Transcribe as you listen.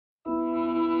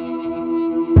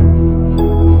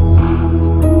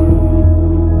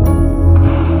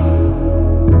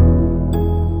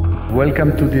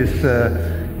welcome to this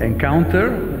encounter.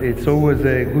 It's always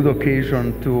a good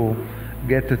occasion to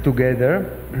get together,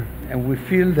 and we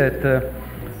feel that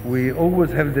we always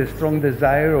have the strong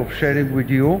desire of sharing with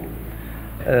you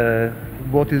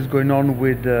what is going on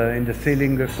with in the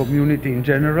sailing community in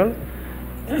general,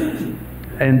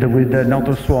 and with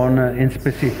Nautor Swan in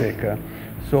specific.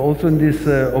 So also in this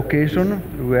occasion,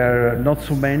 we are not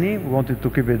so many. We wanted to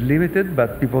keep it limited,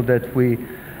 but people that we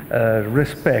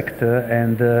respect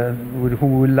and with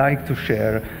whom we like to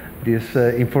share this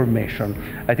information.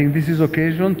 I think this is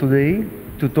occasion today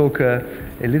to talk a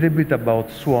little bit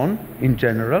about Swan in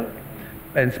general,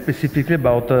 and specifically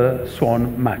about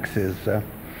Swan Maxis.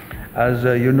 As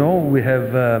you know, we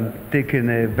have taken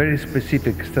a very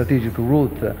specific strategic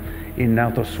route in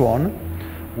Nautor Swan,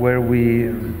 where we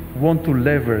want to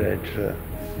leverage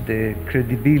the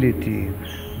credibility,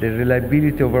 the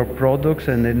reliability of our products,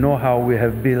 and the know-how we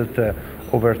have built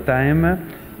over time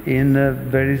in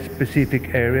very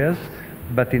specific areas,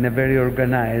 but in a very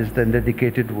organized and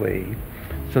dedicated way.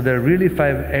 So there are really 5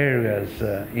 areas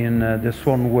in the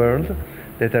Swan world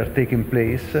that are taking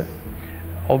place.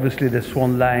 Obviously, the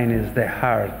Swan line is the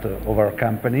heart of our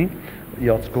company.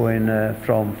 Yachts going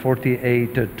from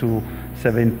 48 to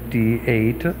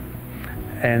 78,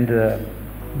 and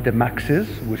the Maxis,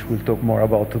 which we'll talk more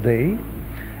about today.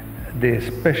 The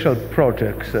special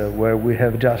projects where we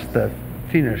have just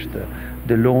finished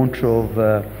the launch of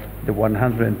the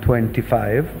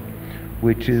 125,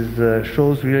 which is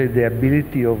shows really the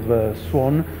ability of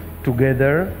Swan to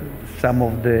gather some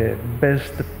of the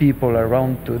best people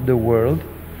around the world,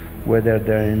 whether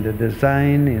they're in the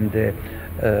design, in the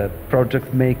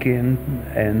project making,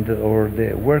 and or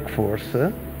the workforce,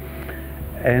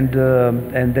 and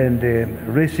then the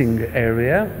racing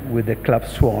area with the Club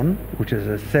Swan, which is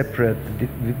a separate,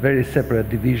 very separate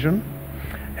division,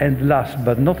 and last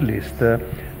but not least,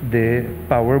 the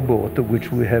power boat,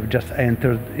 which we have just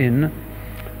entered in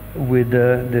with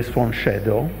the Swan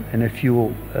Shadow, and a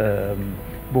few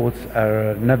boats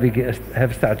are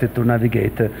have started to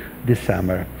navigate this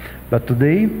summer. But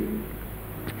today,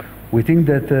 we think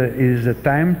that it is a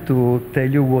time to tell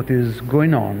you what is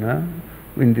going on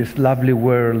in this lovely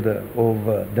world of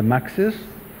the Maxis,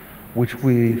 which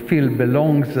we feel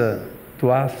belongs to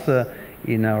us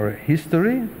in our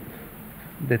history.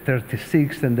 The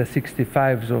 36 and the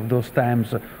 65s of those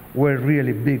times were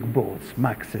really big boats,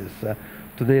 Maxis.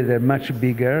 Today they're much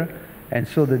bigger, and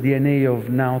so the DNA of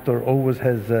Nautor always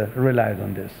has relied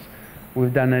on this.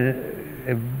 We've done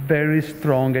a very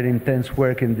strong and intense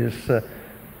work in this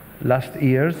last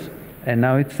years, and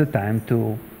now it's the time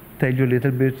to tell you a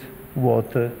little bit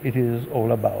what it is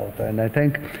all about. And I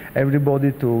thank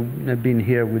everybody to have been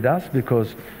here with us,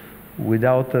 because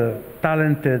without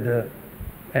talented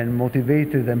and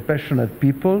motivated and passionate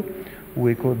people,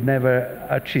 we could never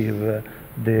achieve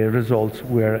the results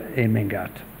we're aiming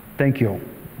at. Thank you.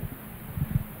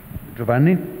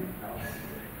 Giovanni?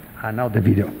 Now the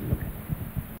video.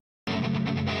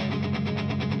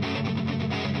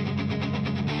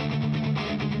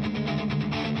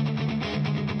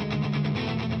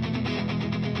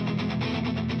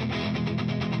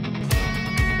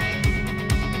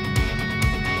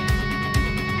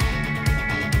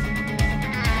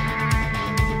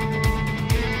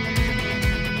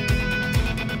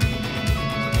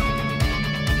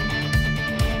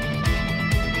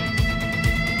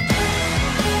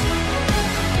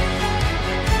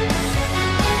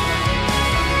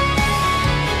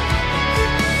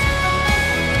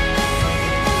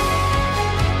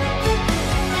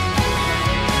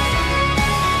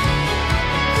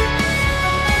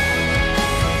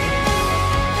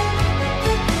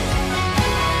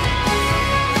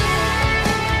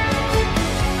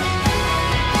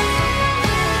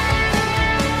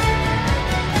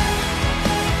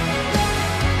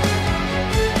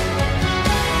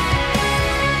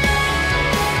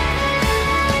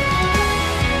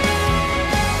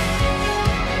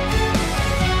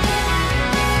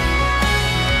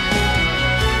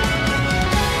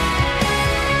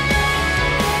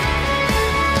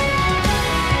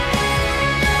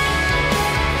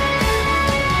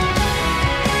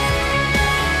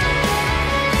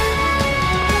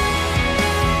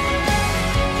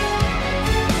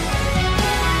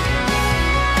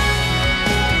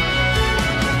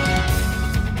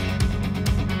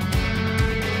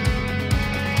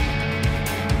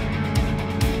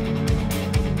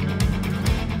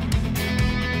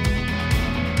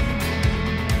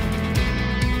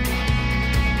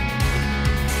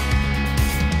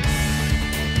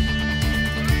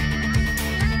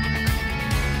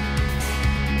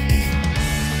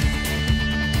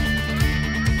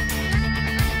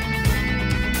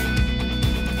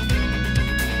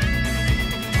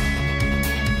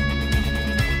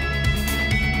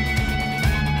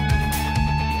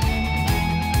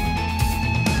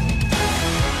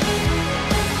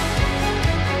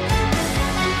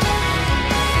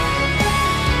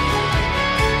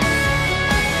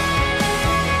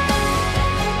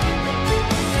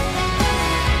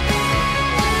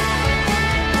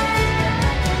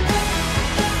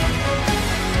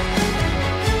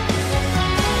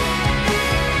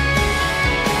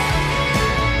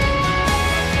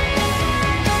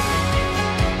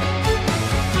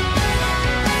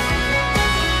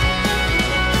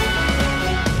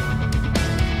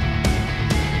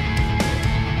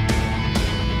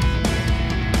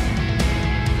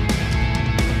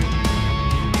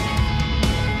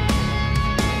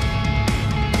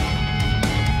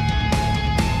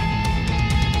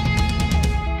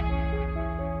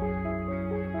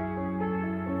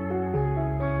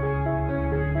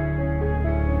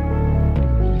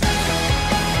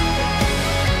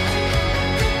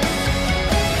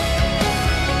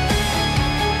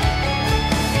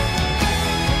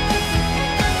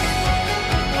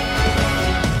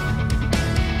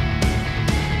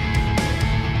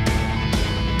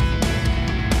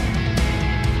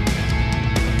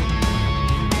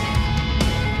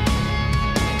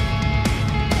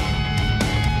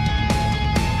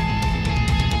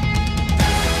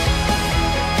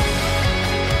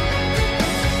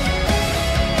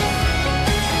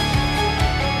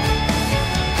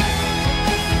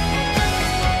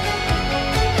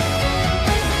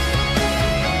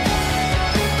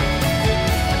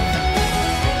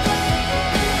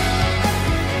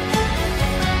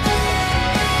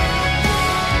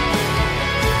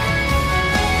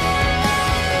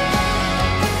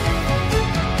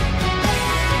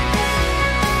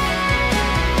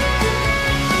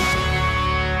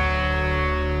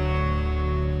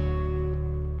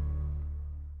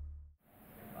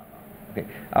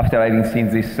 after having seen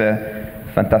this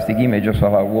fantastic images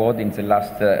of our world in the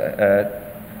last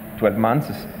 12 months,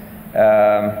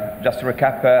 just to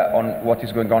recap on what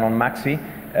is going on Maxi.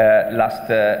 Last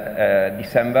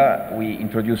December, we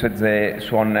introduced the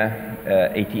Swan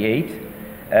 88,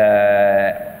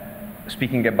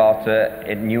 speaking about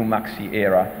a new Maxi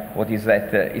Era. What is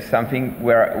that? It's something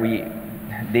where we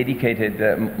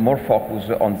dedicated more focus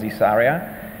on this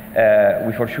area.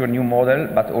 We for sure new model,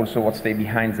 but also what stay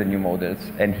behind the new models.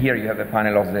 And here you have a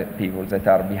panel of the people that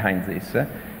are behind this.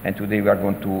 And today we are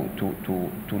going to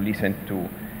listen to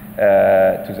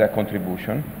their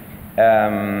contribution.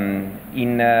 Then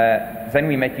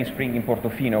we met in spring in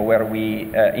Portofino, where we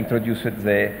introduced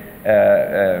the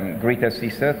greater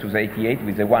sister to the 88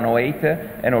 with the 108,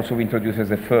 and also we introduced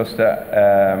the first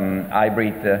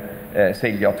hybrid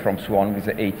sail yacht from Swan with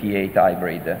the 88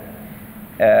 hybrid.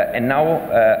 And now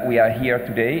we are here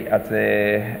today at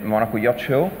the Monaco Yacht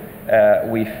Show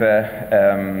with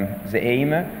the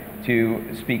aim to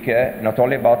speak not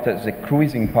only about the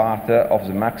cruising part of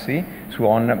the Maxi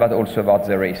Swan, but also about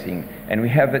the racing. And we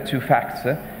have two facts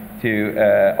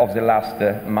of the last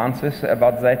months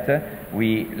about that.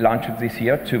 We launched this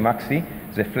year two Maxi,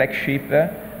 the flagship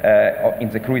in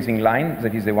the cruising line,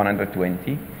 that is the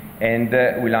 120. And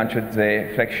we launched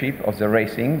the flagship of the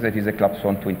racing, that is the Club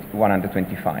Swan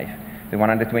 125. The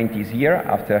 120 is here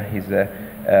after his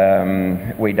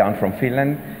way down from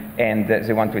Finland, and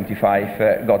the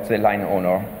 125 got the line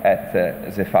honor at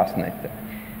the Fastnet.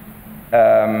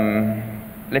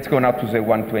 Let's go now to the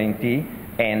 120,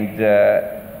 and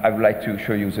I would like to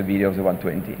show you the video of the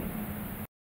 120.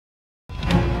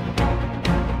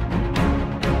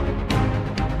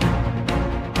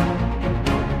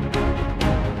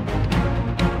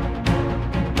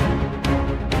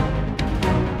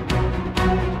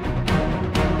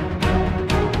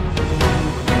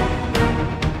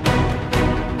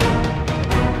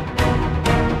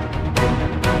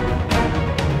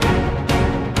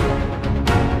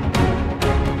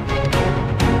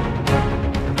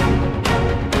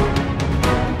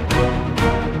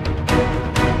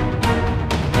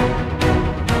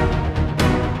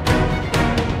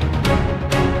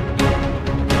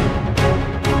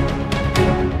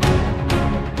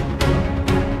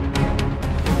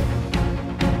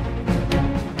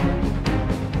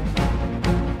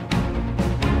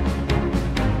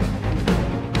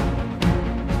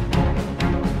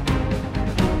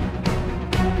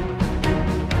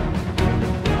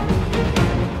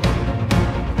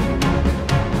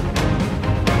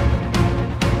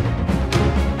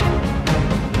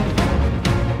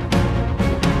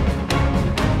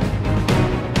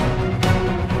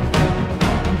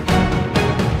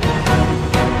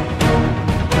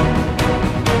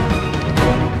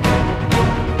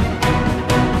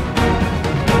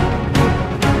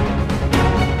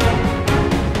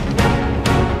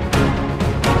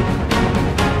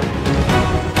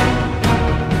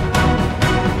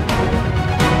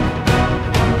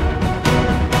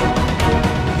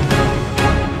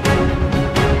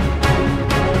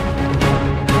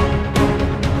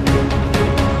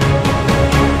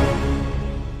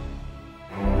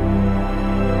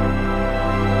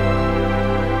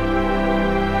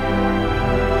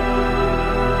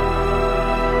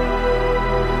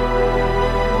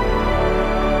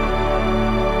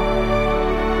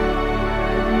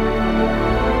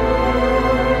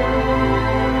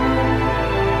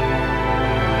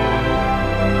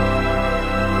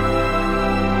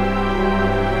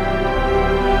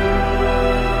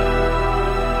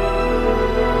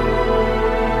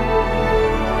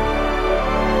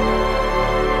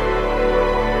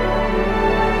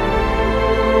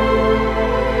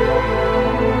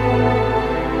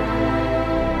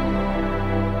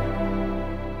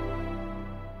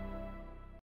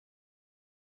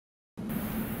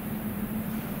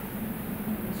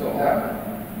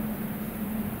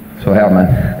 So Herman,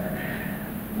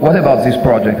 what about this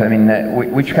project? I mean,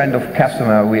 which kind of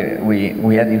customer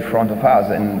we had in front of us,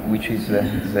 and which is the...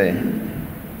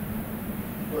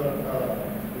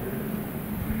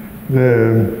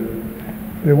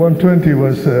 The 120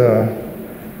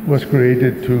 was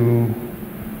created to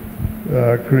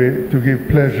give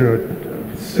pleasure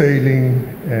sailing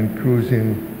and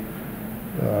cruising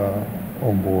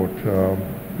on board.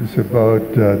 It's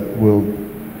about that will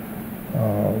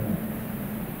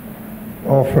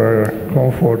offer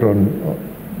comfort on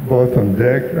both on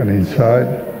deck and inside,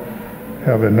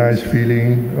 have a nice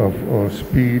feeling of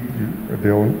speed. I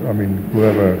mean,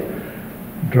 whoever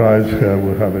drives her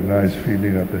will have a nice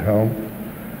feeling at the helm.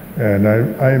 And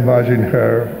I imagine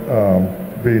her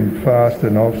being fast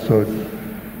and also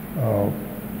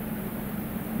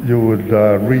you would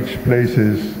reach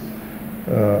places,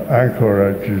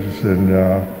 anchorages, and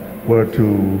where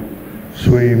to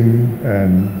swim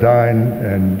and dine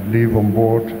and live on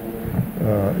board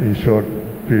in short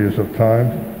periods of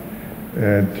time.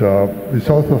 And it's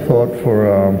also thought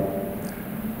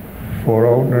for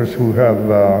owners who have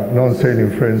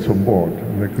non-sailing friends on board.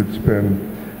 And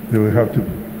they would have to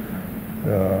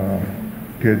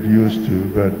get used to.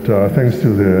 But thanks to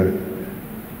the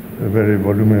very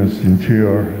voluminous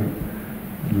interior,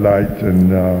 light,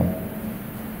 and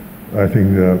I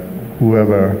think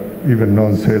whoever, even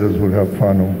non-sailors, will have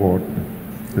fun on board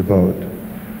the boat.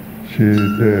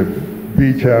 The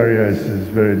beach area is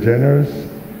very generous,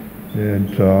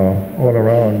 and all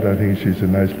around, I think she's a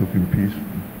nice-looking piece.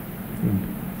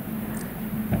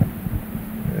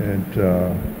 And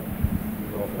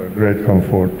offer great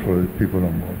comfort for the people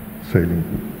on board sailing.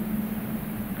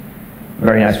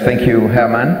 Very nice, thank you,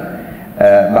 Herman.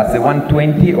 But the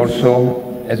 120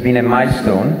 also has been a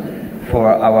milestone for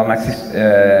our Maxi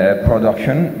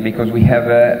production, because we have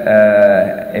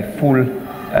a full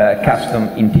custom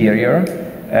interior,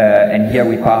 and here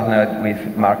we partnered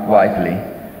with Mark Whiteley.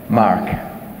 Mark,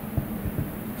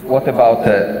 what about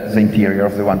the interior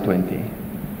of the 120?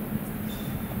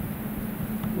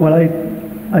 Well,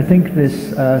 I think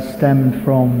this stemmed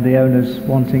from the owners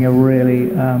wanting a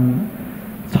really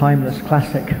timeless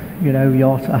classic,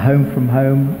 yacht, a home from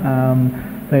home.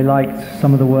 They liked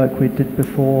some of the work we did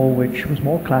before, which was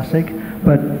more classic,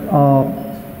 but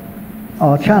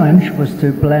our challenge was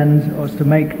to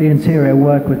make the interior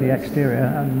work with the exterior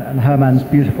and Herman's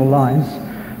beautiful lines.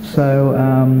 So,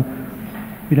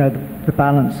 the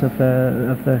balance of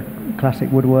the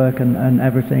classic woodwork and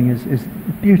everything is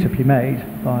beautifully made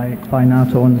by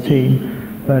Nautor and the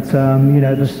team. But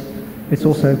it's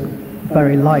also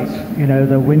very light.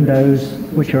 The windows,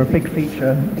 which are a big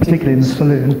feature, particularly in the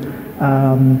saloon.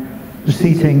 The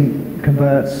seating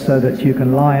converts so that you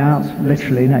can lie out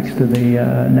literally next to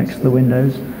the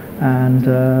windows, and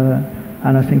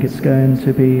I think it's going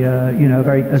to be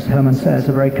very, as Herman says,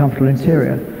 a very comfortable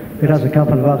interior. It has a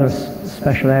couple of other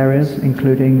special areas,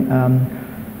 including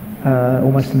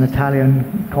almost an Italian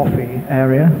coffee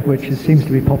area, which seems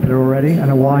to be popular already, and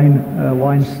a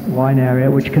wine area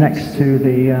which connects to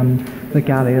the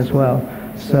galley as well.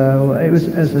 So it was,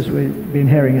 as we've been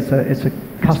hearing, it's a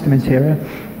custom interior,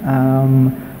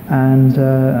 and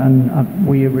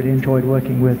we really enjoyed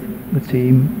working with the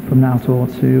team from Nautor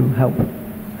to help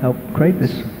create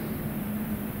this.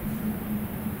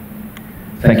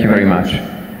 Thank you very much.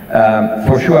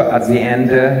 For sure, at the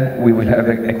end, we will have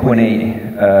a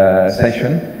Q&A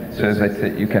session, so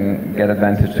that you can get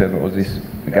advantage of all these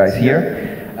guys here.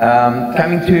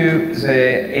 Coming to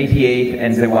the 88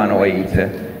 and the 108.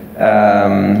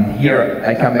 Here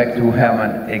I come back to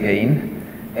Herman again.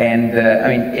 And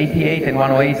 88 and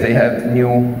 108, they have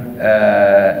new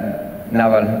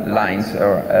naval lines,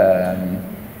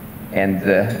 and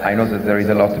I know that there is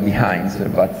a lot behind,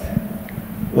 but...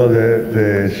 Well,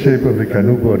 the shape of the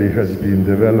canoe body has been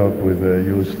developed with the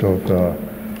use of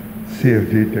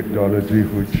CFD technology,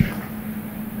 which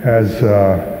has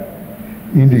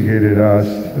indicated us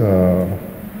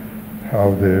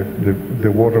how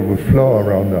the water will flow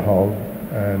around the hull,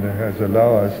 and it has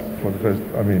allowed us for the first,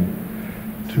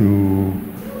 to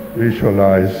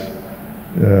visualize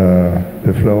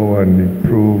the flow and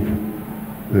improve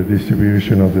the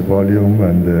distribution of the volume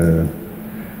and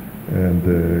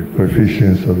the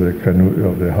coefficients of the canoe,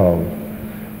 of the hull.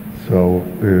 So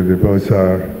the boats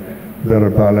are better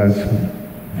balanced,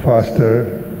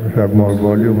 faster, have more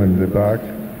volume in the back,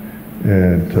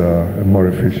 and more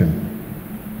efficient.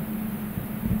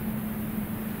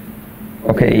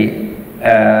 Okay,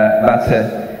 but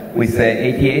with the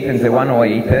 88 and the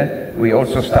 108, we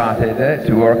also started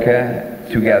to work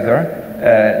together,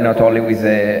 not only with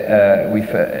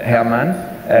Herman,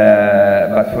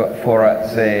 but for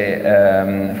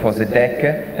the deck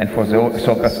and for the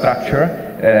superstructure,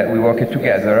 we worked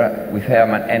together with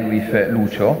Herman and with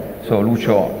Lucio. So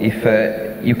Lucio, if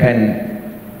you can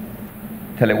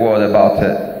tell a word about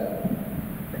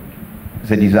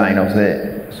the design of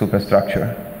the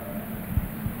superstructure.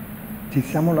 Ci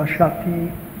siamo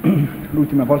lasciati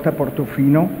l'ultima volta a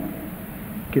Portofino,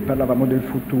 che parlavamo del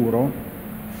futuro,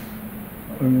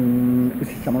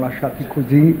 ci siamo lasciati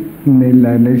così,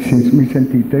 nel senso, mi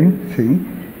sentite? Sì.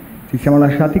 Ci siamo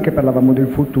lasciati che parlavamo del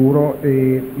futuro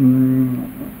e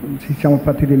ci siamo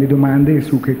fatti delle domande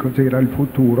su che cos'era il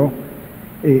futuro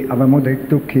e avevamo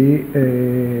detto che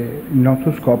il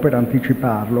nostro scopo era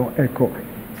anticiparlo. Ecco,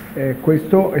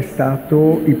 questo è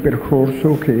stato il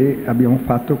percorso che abbiamo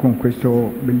fatto con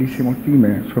questo bellissimo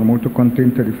team, sono molto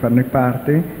contento di farne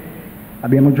parte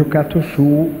Abbiamo giocato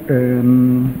sulle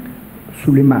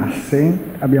masse,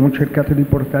 abbiamo cercato di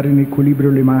portare in equilibrio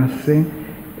le masse,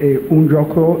 un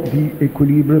gioco di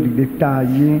equilibrio, di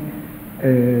dettagli,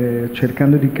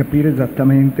 cercando di capire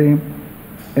esattamente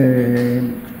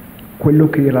quello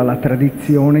che era la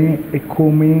tradizione e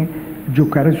come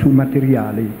giocare sui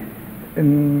materiali,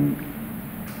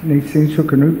 nel senso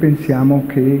che noi pensiamo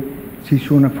che ci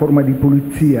sia una forma di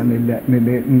pulizia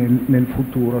nel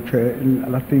futuro, cioè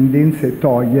la tendenza è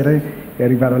togliere e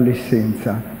arrivare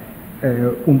all'essenza.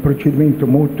 Un procedimento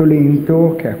molto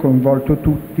lento che ha coinvolto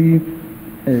tutti,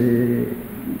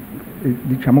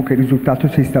 diciamo che il risultato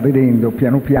si sta vedendo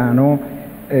piano piano,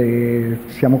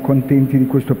 siamo contenti di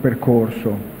questo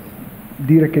percorso.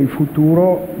 Dire che il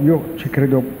futuro, io ci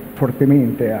credo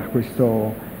fortemente a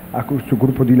questo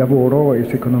gruppo di lavoro e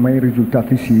secondo me i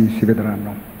risultati si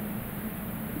vedranno.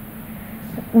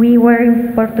 We were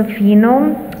in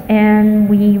Portofino and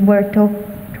we were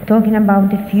talking about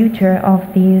the future of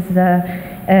this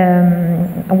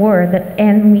world,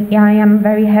 and I am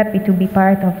very happy to be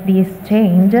part of this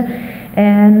change.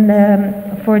 And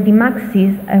for the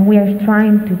Maxis, we are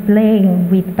trying to play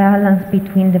with balance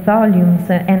between the volumes,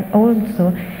 and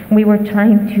also we were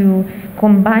trying to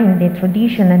combine the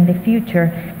tradition and the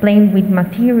future, playing with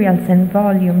materials and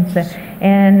volumes.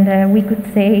 And we could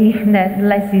say that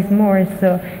less is more,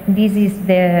 so this is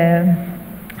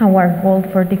our goal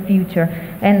for the future,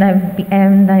 and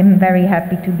I'm very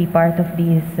happy to be part of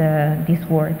this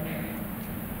world.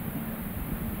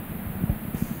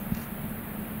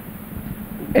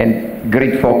 And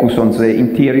great focus on the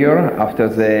interior after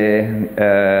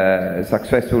the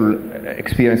successful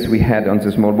experience we had on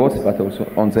the small boats, but also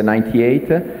on the 98.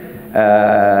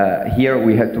 Here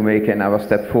we had to make another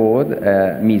step forward.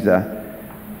 Misa,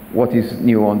 what is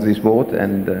new on this boat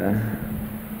and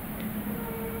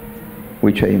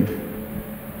which aim?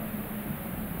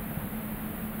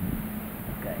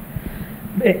 Okay.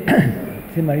 Beh,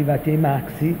 siamo arrivati ai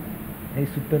Maxi, ai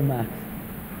Super Maxi.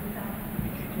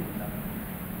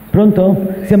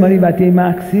 Pronto? Siamo arrivati ai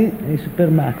Maxi, ai Super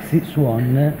Maxi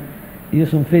Swan. Io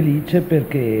sono felice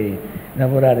perché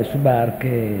lavorare su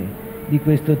barche di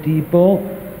questo tipo,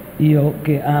 io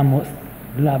che amo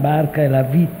la barca e la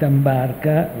vita in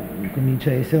barca,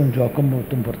 comincia a essere un gioco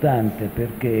molto importante,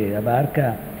 perché la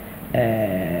barca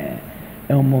è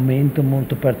un momento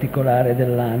molto particolare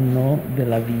dell'anno,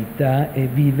 della vita, e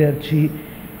viverci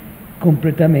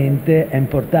completamente è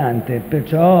importante.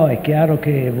 Perciò è chiaro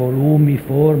che volumi,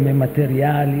 forme,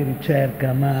 materiali,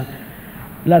 ricerca, ma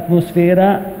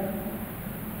l'atmosfera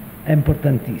è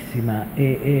importantissima,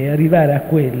 e arrivare a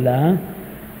quella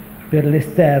per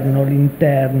l'esterno,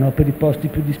 l'interno, per i posti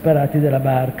più disparati della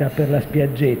barca, per la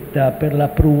spiaggetta, per la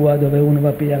prua dove uno va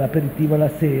a pigliare l'aperitivo la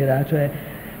sera, cioè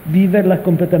viverla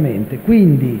completamente.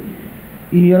 Quindi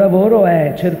il mio lavoro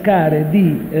è cercare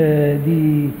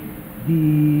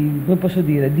come posso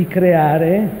dire, di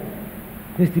creare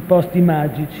questi posti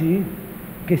magici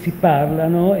che si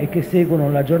parlano e che seguono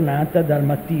la giornata, dal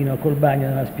mattino col bagno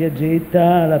nella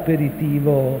spiaggetta,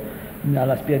 all'aperitivo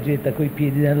alla spiaggetta coi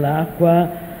piedi nell'acqua,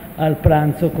 al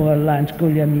pranzo al lunch con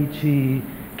gli amici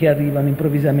che arrivano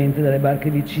improvvisamente dalle barche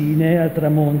vicine, al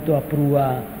tramonto a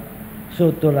prua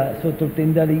sotto il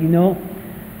tendalino.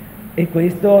 E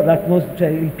questo, cioè,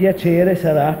 il piacere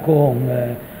sarà con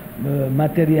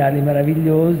materiali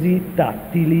meravigliosi,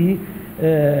 tattili,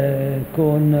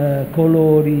 con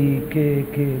colori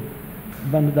che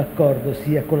vanno d'accordo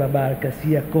sia con la barca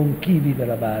sia con chi vive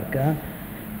la barca,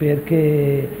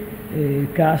 perché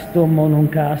custom o non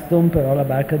custom, però la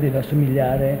barca deve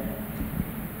assomigliare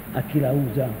a chi la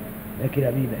usa e a chi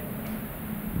la vive.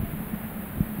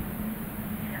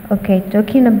 Okay,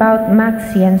 talking about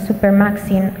Maxi and Super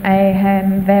Maxi, I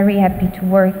am very happy to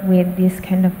work with this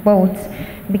kind of boats,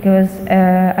 because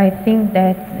I think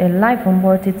that life on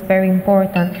board is very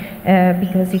important,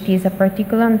 because it is a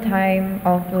particular time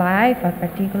of life, a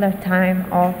particular time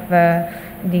of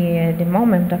the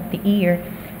moment of the year.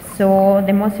 So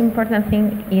the most important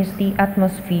thing is the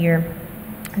atmosphere.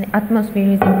 The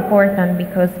atmosphere is important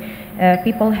because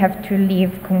people have to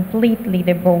live completely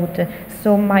the boat.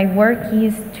 So my work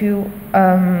is to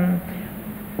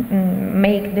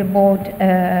make the boat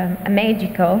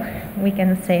magical, we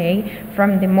can say,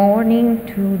 from the morning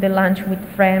to the lunch with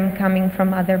friends coming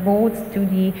from other boats to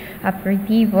the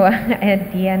aperitivo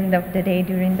at the end of the day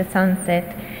during the sunset.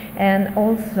 And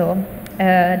also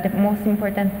the most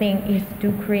important thing is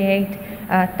to create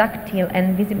a tactile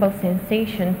and visible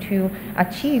sensation to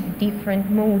achieve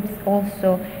different moods.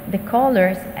 Also the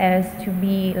colors has to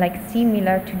be like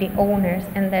similar to the owners,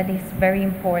 and that is very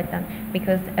important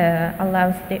because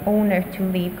allows the owner to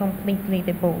live completely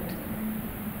the boat.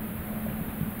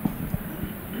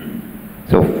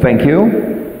 So thank you,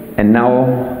 and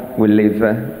now we leave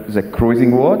the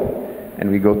cruising world and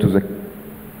we go to the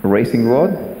racing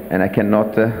world, and I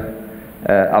cannot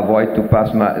avoid to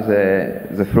pass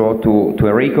the floor to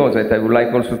Enrico, that I would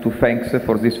like also to thank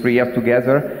for these 3 years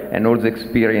together and all the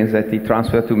experience that he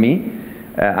transferred to me.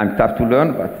 I'm tough to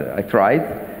learn, but I tried.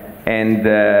 And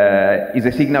it's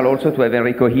a signal also to have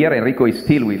Enrico here. Enrico is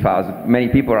still with us. Many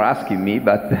people are asking me,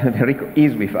 but Enrico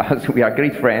is with us. We are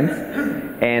great friends.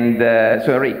 And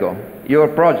so Enrico, your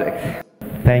project.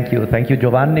 Thank you,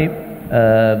 Giovanni.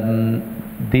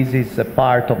 This is a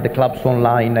part of the Club Swan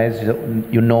line, as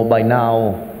you know by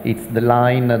now. It's the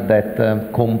line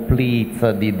that completes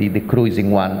the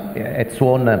cruising one. At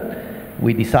Swan,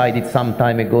 we decided some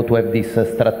time ago to have this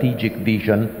strategic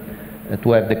vision,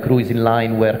 to have the cruising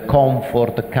line where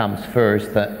comfort comes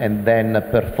first, and then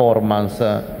performance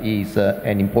is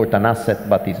an important asset,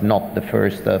 but is not the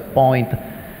first point.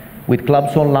 With Club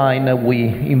Swan line, we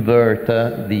invert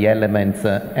the elements,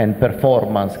 and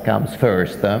performance comes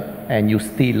first, and you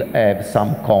still have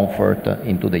some comfort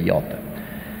into the yacht.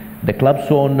 The Club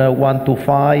Swan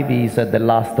 125 is the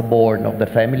last born of the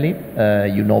family.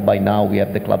 You know by now we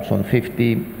have the Club Swan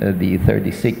 50, the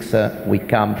 36. We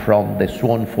come from the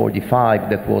Swan 45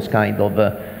 that was kind of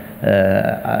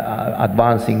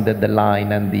advancing the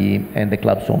line, and the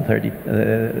Club Swan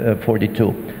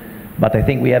 42. But I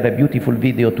think we have a beautiful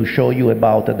video to show you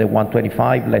about the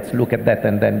 125. Let's look at that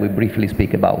and then we briefly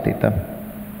speak about it.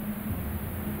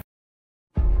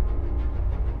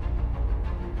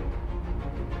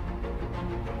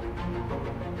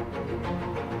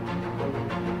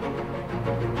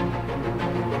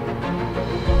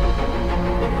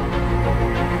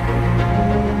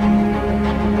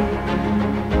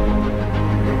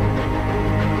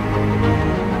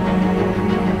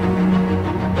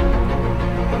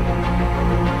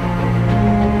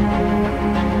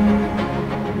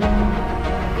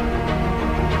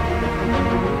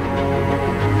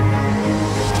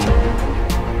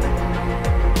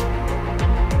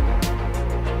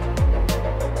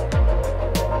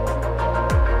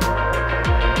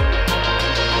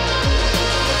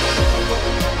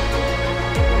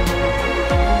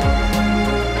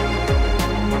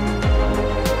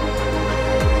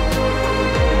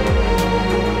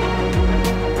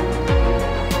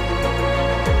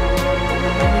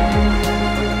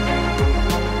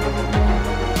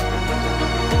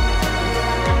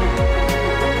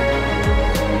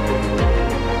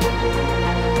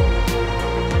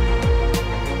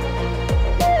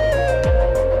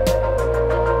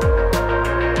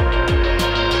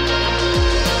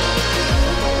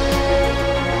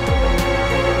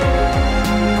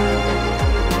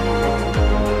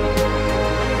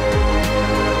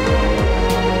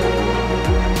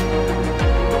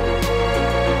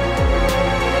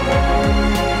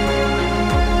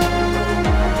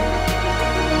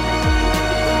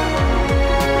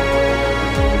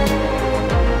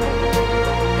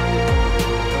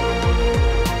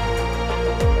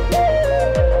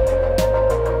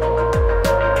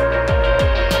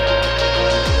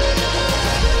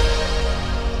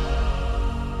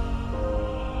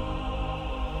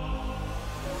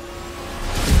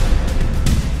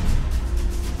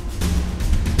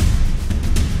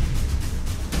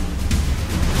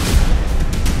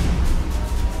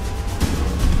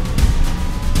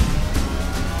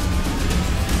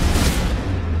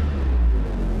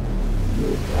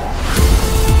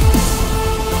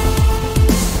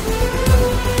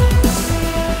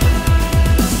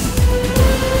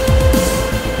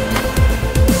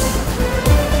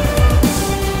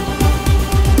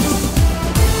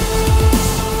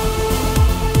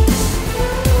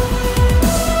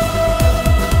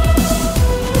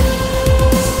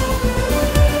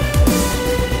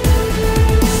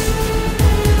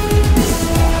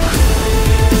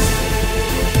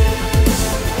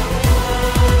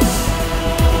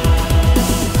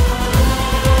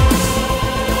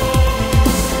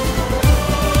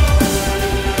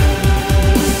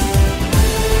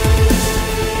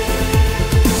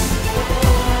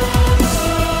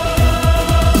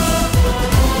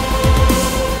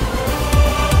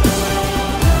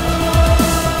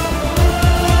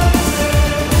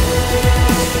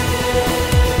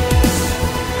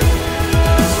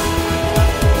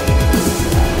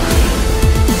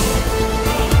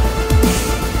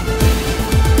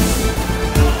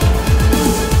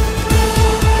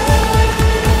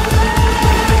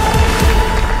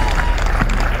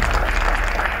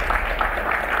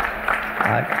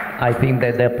 I think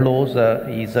that the applause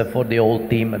is for the whole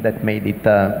team that made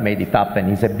it happen.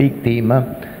 It's a big team.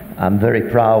 I'm very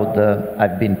proud.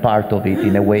 I've been part of it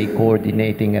in a way,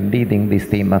 coordinating and leading this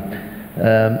team.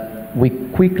 we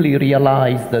quickly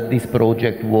realized that this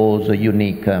project was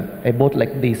unique. A boat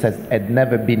like this had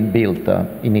never been built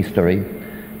in history.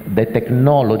 The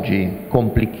technology,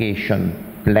 complication,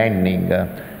 planning,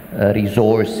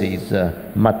 resources,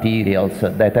 materials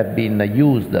that have been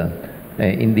used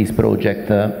in this project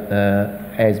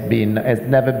has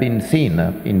never been seen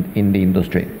in the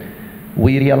industry.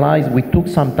 We took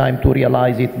some time to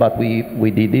realize it, but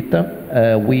we did it.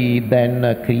 We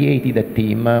then created a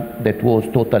team that was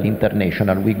totally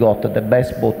international. We got the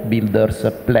best boat builders,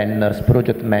 planners,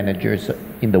 project managers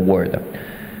in the world.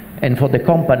 And for the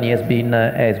company has been,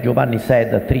 as Giovanni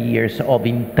said, 3 years of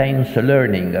intense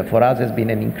learning. For us has been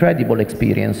an incredible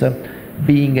experience,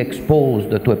 being exposed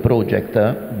to a project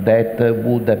that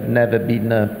would have never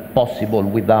been possible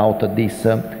without this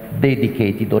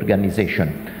dedicated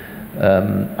organization.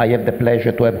 I have the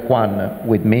pleasure to have Juan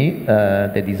with me,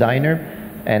 the designer,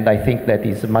 and I think that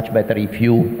is much better if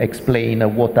you explain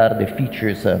what are the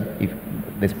features,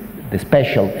 the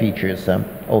special features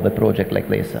of a project like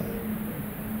this.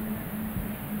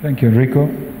 Thank you, Enrico.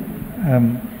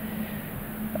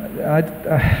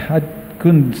 I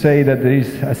couldn't say that there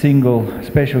is a single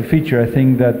special feature. I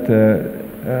think that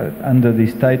under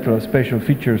this title of special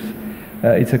features,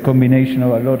 it's a combination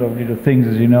of a lot of little things,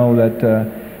 as you know, that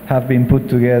have been put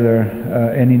together,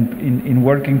 and in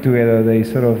working together, they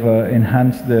sort of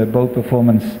enhance the boat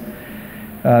performance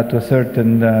to a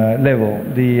certain level.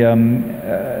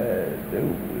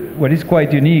 What is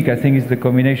quite unique, I think, is the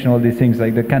combination of all these things,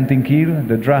 like the canting keel,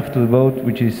 the draft of the boat,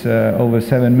 which is over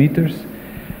 7 meters.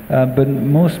 But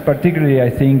most particularly, I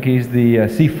think, is the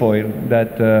seafoil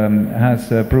that has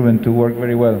proven to work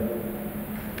very well.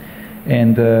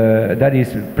 And that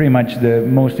is pretty much the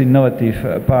most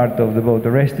innovative part of the boat.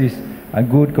 The rest is a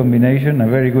good combination, a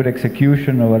very good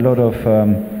execution of a lot of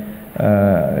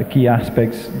key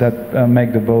aspects that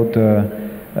make the boat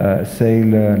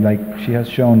sail like she has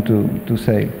shown to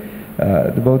sail.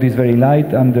 The boat is very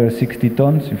light, under 60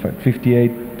 tons, in fact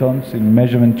 58 tons in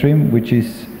measurement trim, which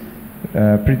is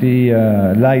pretty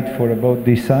light for a boat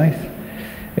this size.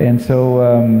 And so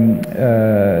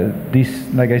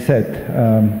this, like I said,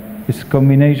 it's a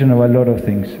combination of a lot of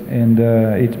things, and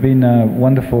it's been a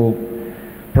wonderful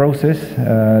process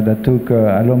that took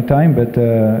a long time, but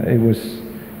it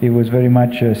was very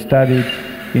much studied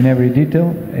in every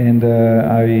detail, and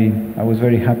I was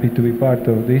very happy to be part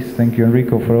of this. Thank you,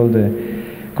 Enrico, for all the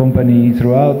company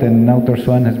throughout, and Nautor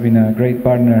Swan has been a great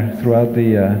partner throughout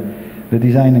the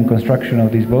design and construction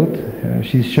of this boat.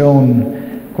 She's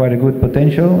shown quite a good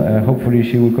potential. Hopefully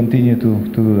she will continue to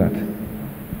do that.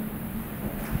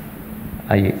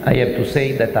 I have to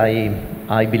say that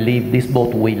I believe this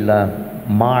boat will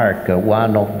mark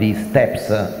one of these steps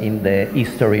in the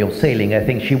history of sailing. I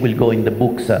think she will go in the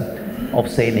books of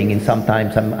sailing, and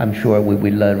sometimes I'm sure we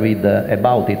will read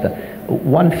about it.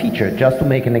 One feature, just to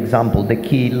make an example, the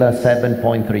keel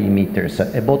 7.3 meters.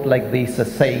 A boat like this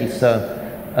sails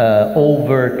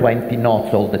over 20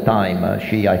 knots all the time.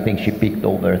 I think she picked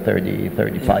over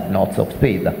 35 knots of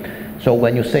speed. So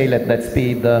when you sail at that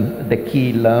speed, the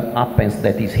keel happens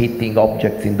that is hitting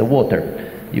objects in the water.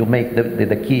 You make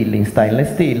the keel in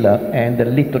stainless steel, and the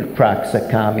little cracks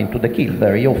come into the keel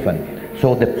very often.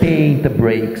 So the paint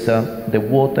breaks, the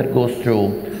water goes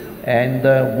through, and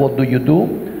what do?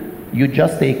 You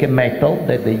just take a metal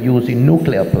that they use in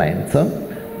nuclear plants.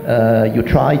 You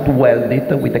try to weld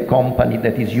it with a company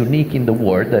that is unique in the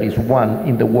world. There is one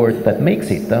in the world that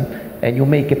makes it, and you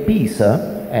make a piece,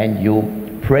 and you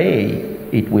pray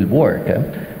it will work,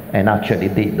 and actually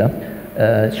did.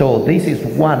 So this is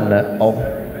one of,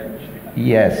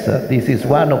 yes, this is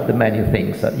one of the many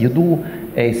things. You do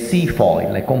a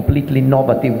seafoil, a completely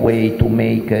innovative way to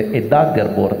make a dagger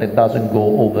board that doesn't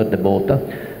go over the boat,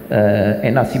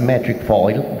 an asymmetric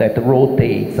foil that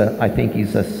rotates, I think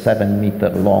is 7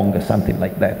 meters long, something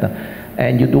like that.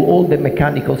 And you do all the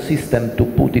mechanical system to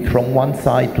put it from one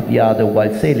side to the other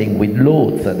while sailing with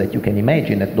loads that you can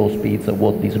imagine at those speeds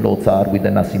what these loads are with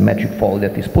an asymmetric foil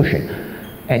that is pushing.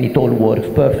 And it all works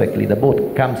perfectly. The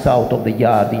boat comes out of the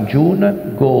yard in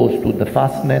June, goes to the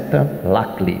fastnet,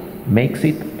 luckily makes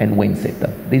it and wins it.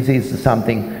 This is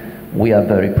something we are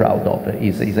very proud of.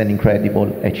 It's an incredible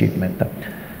achievement.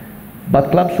 But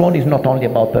Club Swan is not only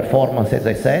about performance, as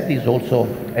I said, it's also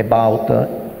about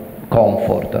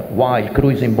comfort. While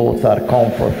cruising boats are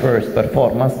comfort first,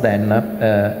 performance then,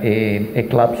 a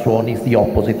Club Swan is the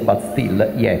opposite, but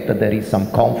still, yet there is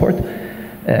some comfort.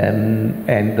 And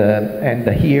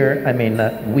here, I mean,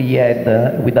 we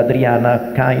had with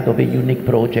Adriana kind of a unique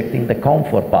project in the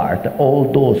comfort part,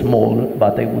 although small,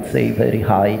 but I would say very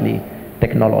highly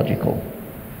technological.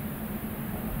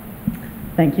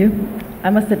 Thank you. I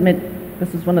must admit,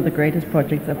 this was one of the greatest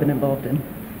projects I've been involved in.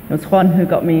 It was Juan who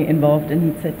got me involved,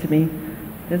 and he said to me,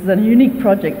 this is a unique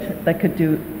project that could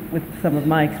do with some of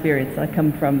my experience. I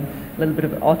come from a little bit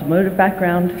of an automotive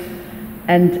background,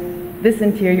 and this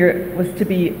interior was to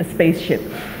be a spaceship,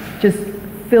 just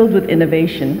filled with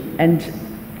innovation and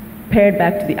pared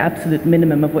back to the absolute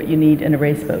minimum of what you need in a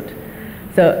race boat.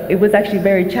 So it was actually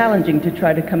very challenging to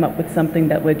try to come up with something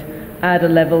that would add a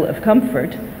level of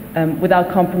comfort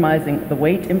without compromising the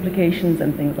weight implications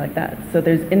and things like that. So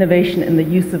there's innovation in the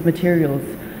use of materials.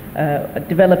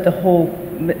 Developed a whole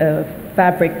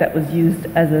fabric that was used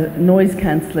as a noise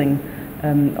cancelling,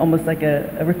 almost like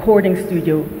a recording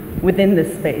studio within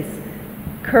this space.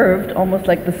 Curved, almost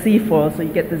like the seafoil, so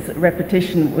you get this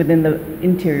repetition within the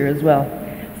interior as well.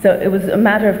 So it was a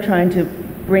matter of trying to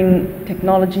bring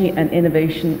technology and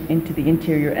innovation into the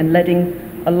interior and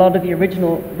letting a lot of the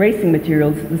original racing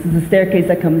materials, this is a staircase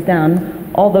that comes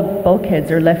down, all the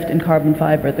bulkheads are left in carbon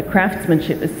fiber. The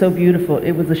craftsmanship is so beautiful,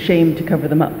 it was a shame to cover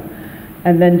them up.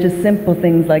 And then just simple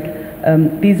things like,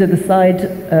 these are the side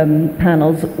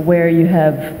panels where you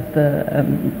have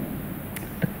the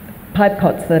pipe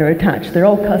cots that are attached. They're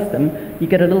all custom. You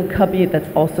get a little cubby that's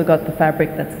also got the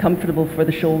fabric that's comfortable for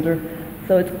the shoulder.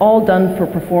 So it's all done for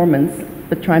performance,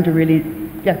 but trying to really,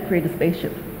 create a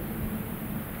spaceship.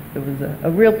 It was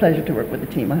a real pleasure to work with the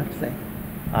team, I have to say.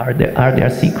 Are there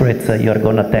secrets you're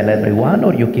going to tell everyone,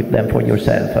 or you keep them for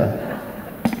yourself?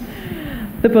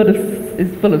 The boat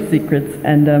is full of secrets,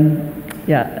 and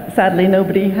sadly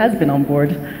nobody has been on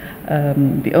board.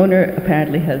 The owner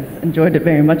apparently has enjoyed it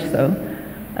very much so.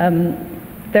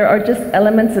 There are just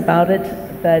elements about it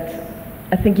that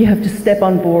I think you have to step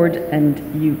on board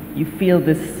and you feel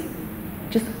this,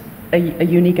 just a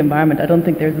unique environment. I don't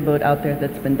think there's a boat out there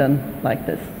that's been done like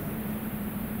this.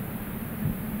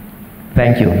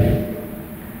 Thank you.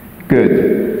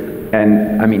 Good.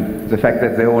 And I mean, the fact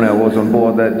that the owner was on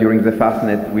board during the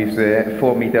fastnet with the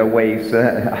 4-meter waves,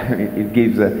 it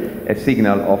gives a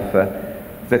signal of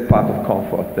that part of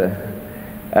comfort.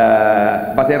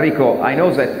 But Enrico, I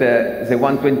know that the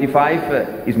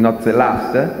 125 is not the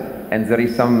last, and there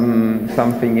is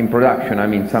something in production, I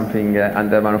mean something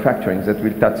under manufacturing that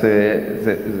will touch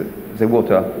the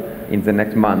water in the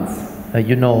next months.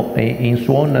 You know, in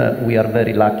Swan we are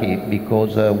very lucky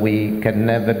because we can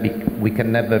never,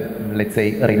 let's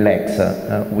say, relax.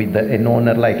 With an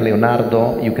owner like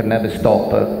Leonardo, you can never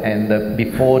stop, and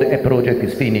before a project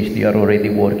is finished, you are already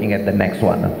working at the next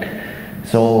one.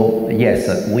 So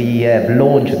yes, we have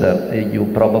launched, you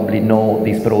probably know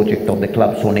this project of the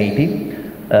Club Swan 80,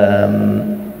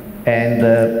 and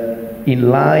in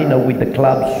line with the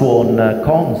Club Swan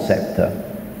concept,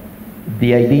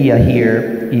 the idea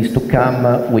here is to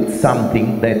come with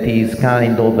something that is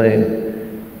kind of a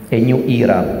new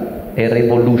era, a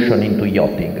revolution into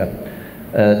yachting.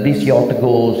 This yacht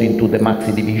goes into the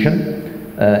Maxi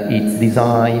division. It's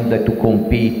designed to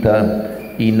compete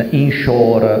in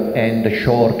inshore and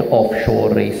short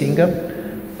offshore racing.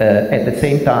 At the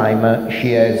same time,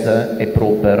 she has a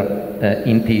proper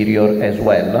interior as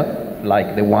well,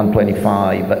 like the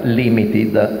 125,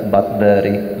 limited but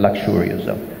very luxurious.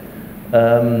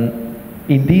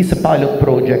 In these pilot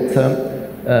projects,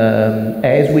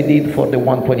 as we did for the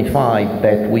 125,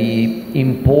 that we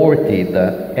imported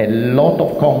a lot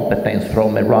of competence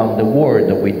from around the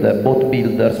world with boat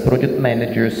builders, project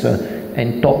managers,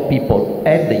 and top people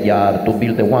at the yard to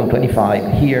build the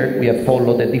 125. Here we have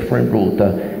followed a different route,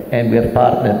 and we have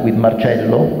partnered with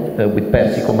Marcello, with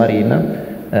Persico Marine,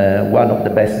 one of the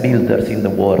best builders in the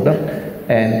world,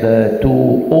 and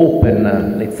to open,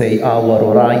 let's say, our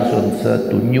horizons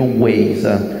to new ways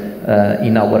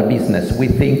in our business. We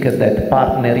think that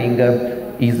partnering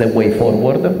is the way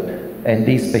forward, and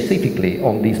this specifically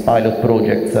on these pilot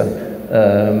projects,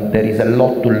 there is a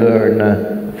lot to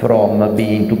learn from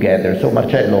being together. So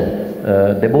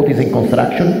Marcello, the boat is in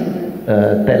construction.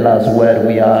 Tell us where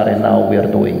we are and how we are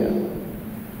doing.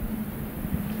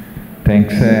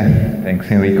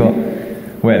 Thanks Enrico.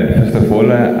 Well, first of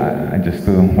all, I just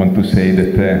want to say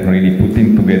that really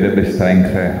putting together the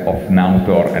strength of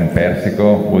Nautor and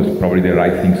Persico was probably the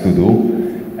right things to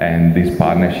do, and this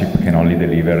partnership can only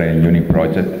deliver a unique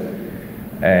project.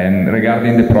 And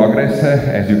regarding the progress,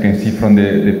 as you can see from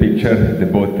the picture, the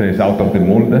boat is out of the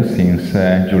mold since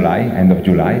July, end of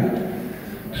July.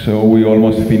 So we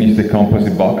almost finished the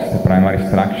composite box, the primary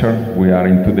structure. We are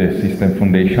into the system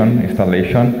foundation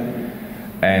installation.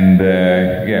 And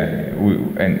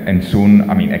and soon,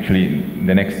 I mean, actually,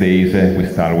 the next days we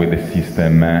start with the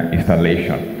system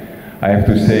installation. I have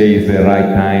to say, it's the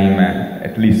right time.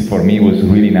 At least for me, it was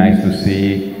really nice to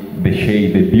see the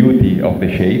shade, the beauty of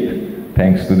the shape,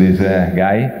 thanks to this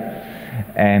guy.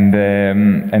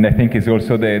 And I think it's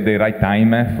also the right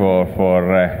time for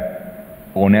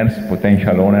owners,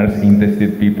 potential owners,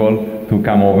 interested people to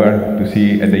come over to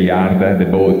see at the yard the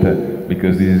boat,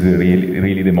 because this is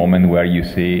really the moment where you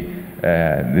see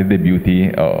the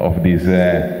beauty of this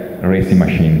racing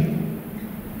machine.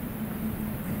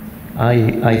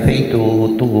 I think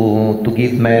to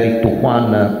give merit to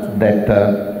Juan that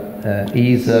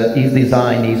his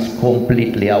design is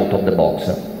completely out of the box.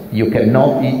 You can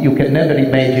never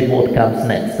imagine what comes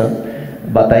next,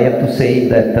 but I have to say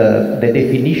that the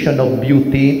definition of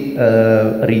beauty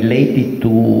related to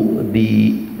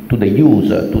the use,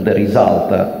 to the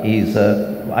result, is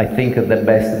I think the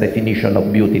best definition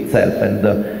of beauty itself. And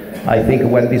I think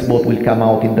when this boat will come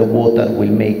out in the water,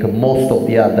 will make most of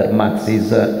the other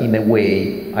Maxis in a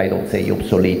way, I don't say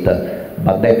obsolete,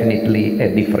 but definitely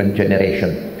a different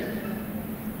generation.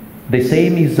 The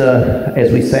same is,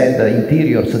 as we said,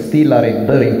 interiors still are a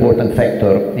very important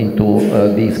factor into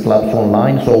these clubs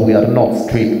online, so we are not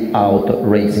stripped out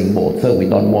racing boats, we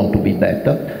don't want to be that.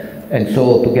 And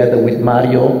so together with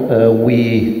Mario,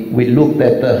 we looked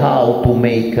at how to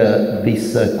make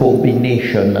this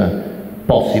combination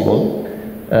possible,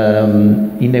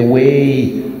 in a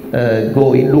way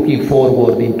looking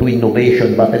forward into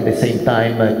innovation, but at the same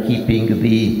time keeping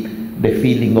the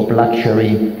feeling of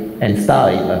luxury and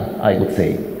style, I would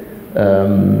say.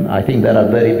 I think there are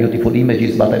very beautiful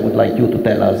images, but I would like you to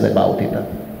tell us about it.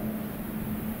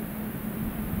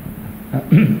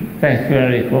 Thank you,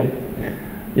 Enrico.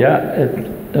 Yeah,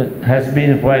 it has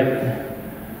been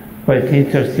quite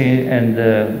interesting and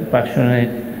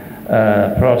passionate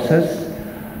process.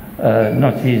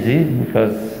 Not easy,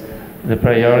 because the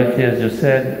priority, as you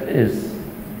said, is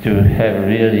to have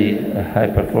really a high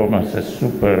performance, a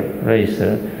super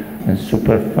racer and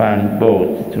super fun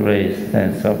boat to race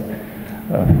tens of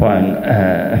fun,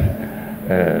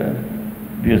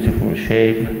 beautiful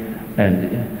shape, and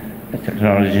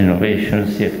technology innovation,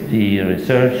 CFD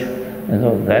research, and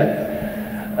all that.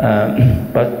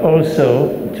 But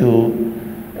also to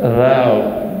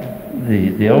allow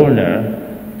the owner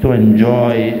to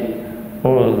enjoy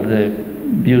all the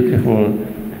beautiful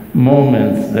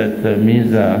moments that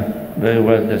Misa very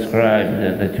well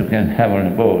described that you can have on a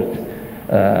boat,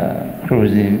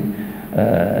 cruising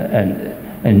and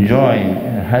enjoying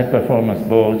a high-performance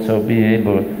boat, so being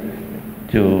able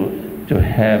to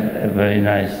have a very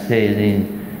nice sailing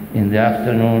in the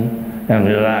afternoon and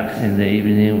relax in the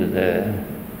evening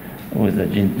with a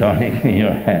gin tonic in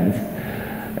your hands.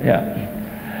 Yeah.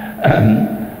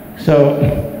 So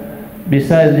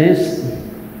besides this,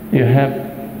 we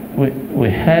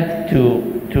had to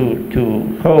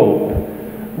cope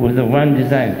with the one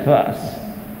design class.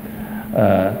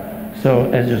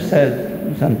 So as you said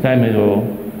some time ago,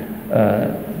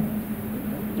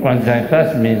 one design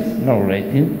class means no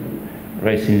rating,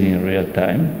 racing in real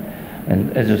time.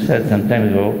 And as you said some time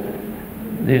ago,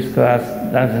 this class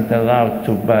doesn't allow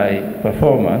to buy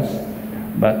performance,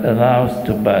 but allows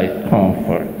to buy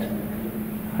comfort.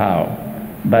 How?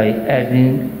 By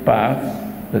adding parts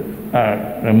that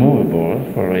are removable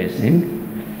for racing,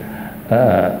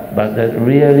 but that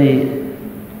really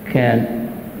can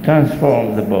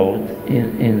transform the boat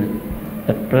in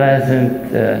a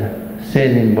pleasant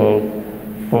sailing boat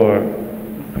for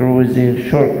cruising,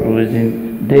 short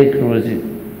cruising, day cruising,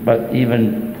 but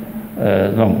even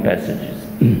long passages.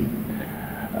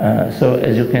 So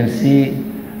as you can see,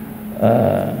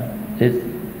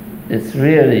 it's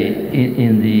really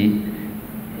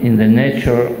in the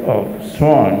nature of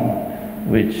Swan,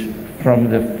 which from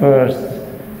the first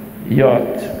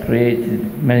yacht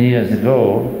created many years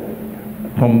ago,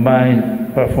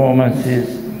 combined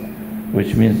performances,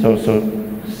 which means also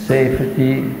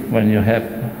safety when you have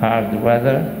hard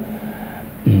weather,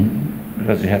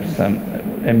 because you have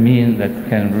a mean that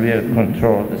can really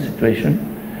control the situation,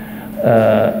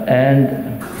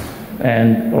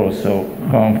 and also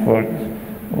comfort,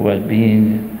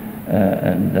 well-being,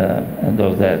 and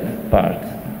all that part,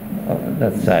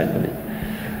 that side of it.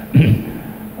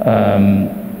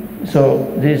 So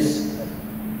this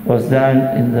was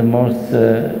done in the most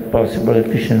possible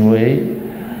efficient way.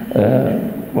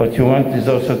 What you want is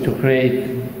also to create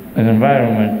an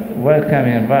environment,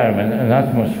 welcoming environment, an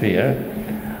atmosphere,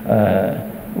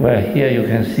 where here you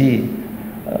can see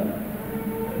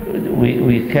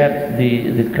we kept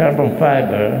the carbon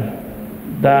fiber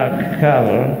dark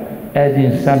color,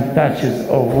 adding some touches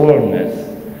of warmness,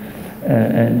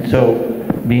 and so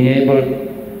being able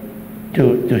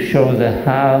to show the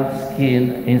hull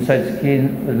skin, inside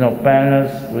skin, with no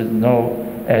panels, with no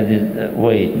added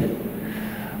weight.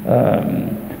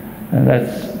 And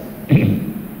that's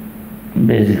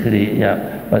basically,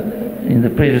 yeah. But in the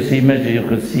previous image, you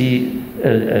could see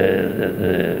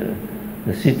the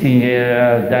sitting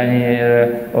area, dining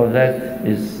area, all that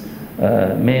is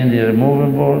mainly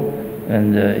removable,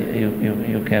 and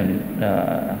you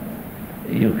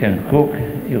can cook,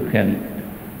 you can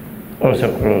also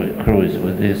cruise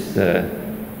with this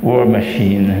war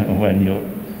machine when you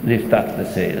lift up the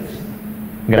sails.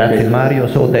 Grazie Mario.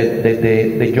 So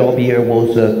the job here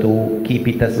was to keep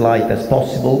it as light as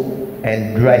possible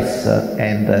and dress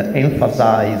and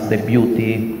emphasize the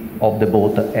beauty of the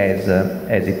boat as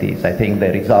it is. I think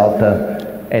the result,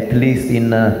 at least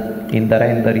in the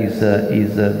render,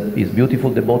 is beautiful.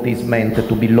 The boat is meant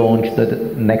to be launched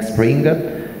next spring,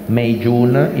 May,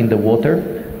 June, in the water,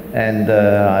 and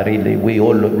we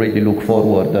all really look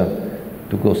forward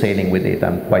to go sailing with it.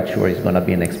 I'm quite sure it's going to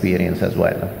be an experience as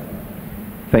well.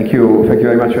 Thank you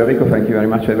very much, Enrico. Thank you very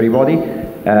much, everybody.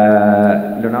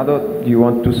 Leonardo, do you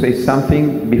want to say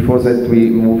something before that we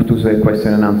move to the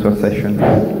question and answer session?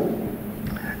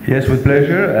 Yes, with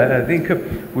pleasure. I think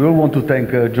we all want to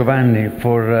thank Giovanni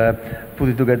for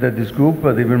putting together this group,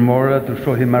 but even more to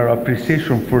show him our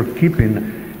appreciation for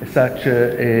keeping such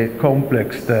a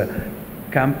complex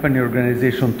company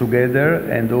organization together,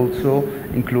 and also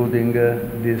including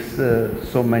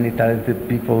so many talented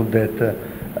people that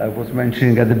I was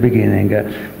mentioning at the beginning.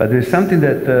 But there's something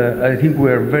that I think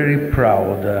we are very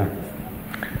proud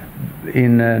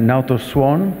in Nautor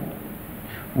Swan,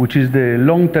 which is the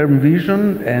long-term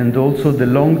vision and also the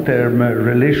long-term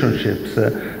relationships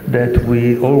that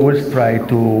we always try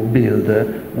to build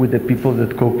with the people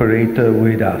that cooperate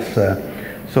with us.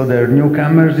 So there are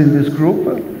newcomers in this group,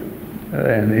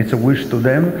 and it's a wish to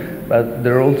them, but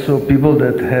there are also people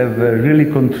that have really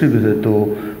contributed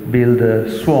to build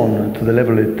Swan to the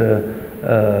level it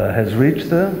has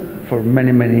reached for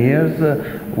many, many years.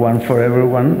 One for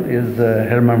everyone is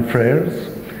Herman Frères.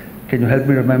 Can you help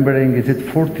me remembering, is it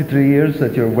 43 years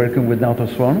that you're working with Nautor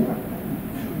Swan?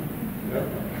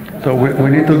 So we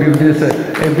need to give this a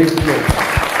big applause.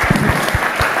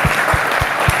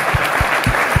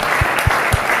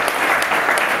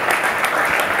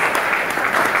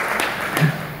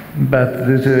 But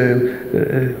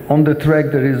on the track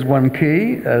there is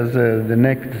 1K as the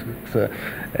next,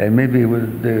 maybe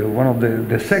with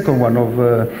the second one of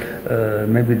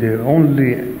maybe the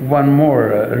only one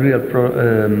more real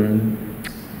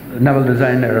naval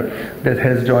designer that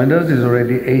has joined us. It's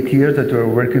already 8 years that we're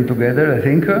working together, I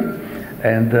think,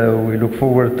 and we look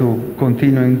forward to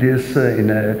continuing this in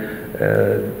a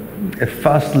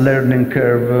fast learning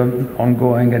curve,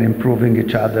 ongoing and improving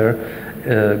each other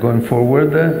going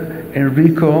forward.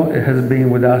 Enrico has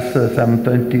been with us some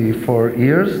 23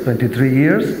 years,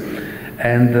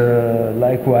 and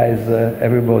likewise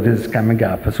everybody is coming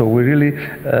up. So we really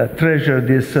treasure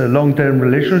this long-term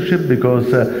relationship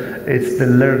because it's the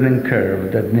learning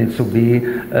curve that needs to be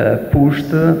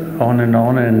pushed on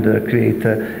and create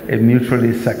a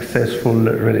mutually successful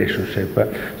relationship.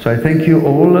 So I thank you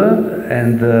all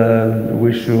and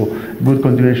wish you good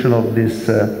continuation of this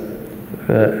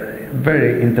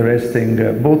very interesting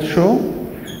boat show,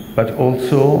 but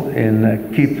also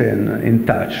in keeping in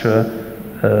touch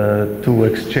to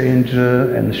exchange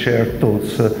and share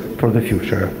thoughts for the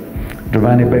future.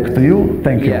 Giovanni, back to you.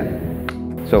 Thank you. Yeah.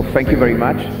 So thank you very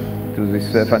much to this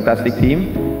fantastic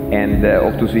team, and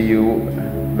hope to see you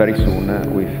very soon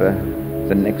with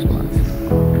the next ones.